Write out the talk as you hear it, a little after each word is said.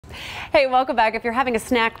Hey, welcome back. If you're having a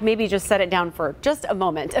snack, maybe just set it down for just a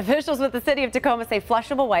moment. Officials with the City of Tacoma say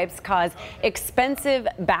flushable wipes cause expensive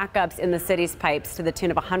backups in the city's pipes to the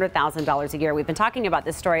tune of $100,000 a year. We've been talking about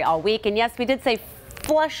this story all week, and yes, we did say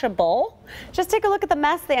flushable. Just take a look at the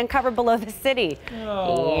mess they uncovered below the city.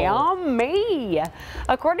 Oh. Yummy.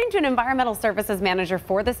 According to an environmental services manager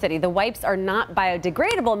for the city, the wipes are not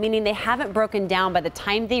biodegradable, meaning they haven't broken down by the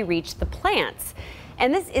time they reach the plants.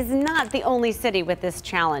 And this is not the only city with this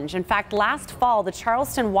challenge. In fact, last fall, the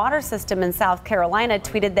Charleston water system in South Carolina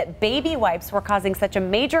tweeted that baby wipes were causing such a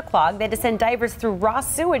major clog they had to send divers through raw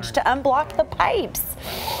sewage to unblock the pipes.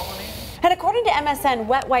 And according to MSN,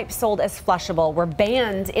 wet wipes sold as flushable were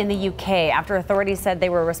banned in the UK after authorities said they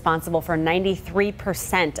were responsible for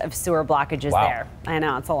 93% of sewer blockages there. I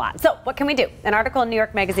know, it's a lot. So what can we do? An article in New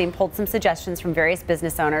York Magazine pulled some suggestions from various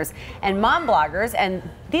business owners and mom bloggers, and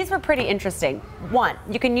these were pretty interesting. One,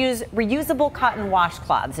 you can use reusable cotton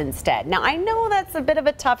washcloths instead. Now, I know that's a bit of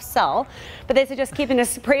a tough sell, but they suggest keeping a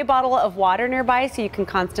spray bottle of water nearby so you can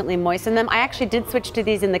constantly moisten them. I actually did switch to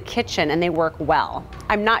these in the kitchen, and they work well.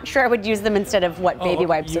 I'm not sure I would use them instead of what baby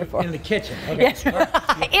wipes are for. In the kitchen. Okay. Yes.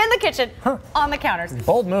 In the kitchen, on the counters.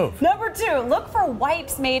 Bold move. Number two, look for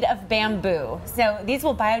wipes made of bamboo. So these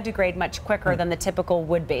will biodegrade much quicker than the typical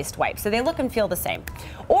wood-based wipes. So they look and feel the same.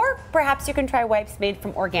 Or perhaps you can try wipes made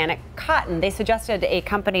from organic cotton. They suggested a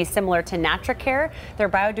company similar to NatraCare. They're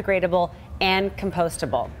biodegradable and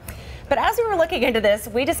compostable. But as we were looking into this,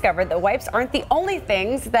 we discovered that wipes aren't the only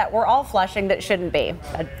things that we're all flushing that shouldn't be.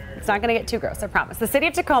 It's not going to get too gross, I promise. The City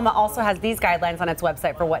of Tacoma also has these guidelines on its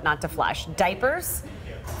website for what not to flush: diapers,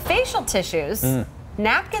 facial tissues,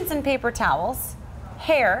 napkins and paper towels,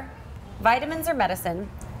 hair, vitamins or medicine,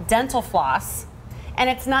 dental floss. And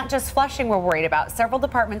it's not just flushing we're worried about. Several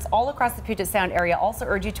departments all across the Puget Sound area also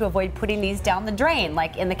urge you to avoid putting these down the drain,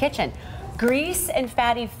 like in the kitchen. Grease and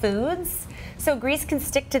fatty foods. So grease can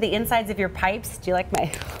stick to the insides of your pipes. Do you like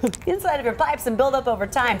my inside of your pipes and build up over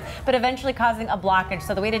time, but eventually causing a blockage.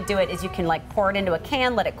 So the way to do it is you can pour it into a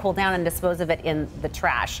can, let it cool down, and dispose of it in the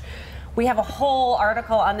trash. We have a whole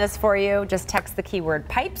article on this for you. Just text the keyword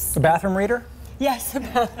pipes. A bathroom reader? Yes, a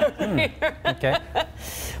bathroom reader. Okay.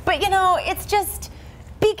 But you know, it's just,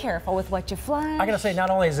 be careful with what you flush. I gotta say,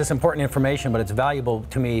 not only is this important information, but it's valuable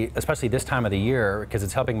to me, especially this time of the year, because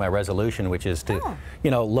it's helping my resolution, which is to,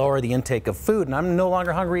 lower the intake of food, and I'm no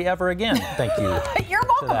longer hungry ever again. Thank you. You're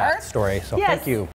welcome, for that Earth. story. So yes. Thank you.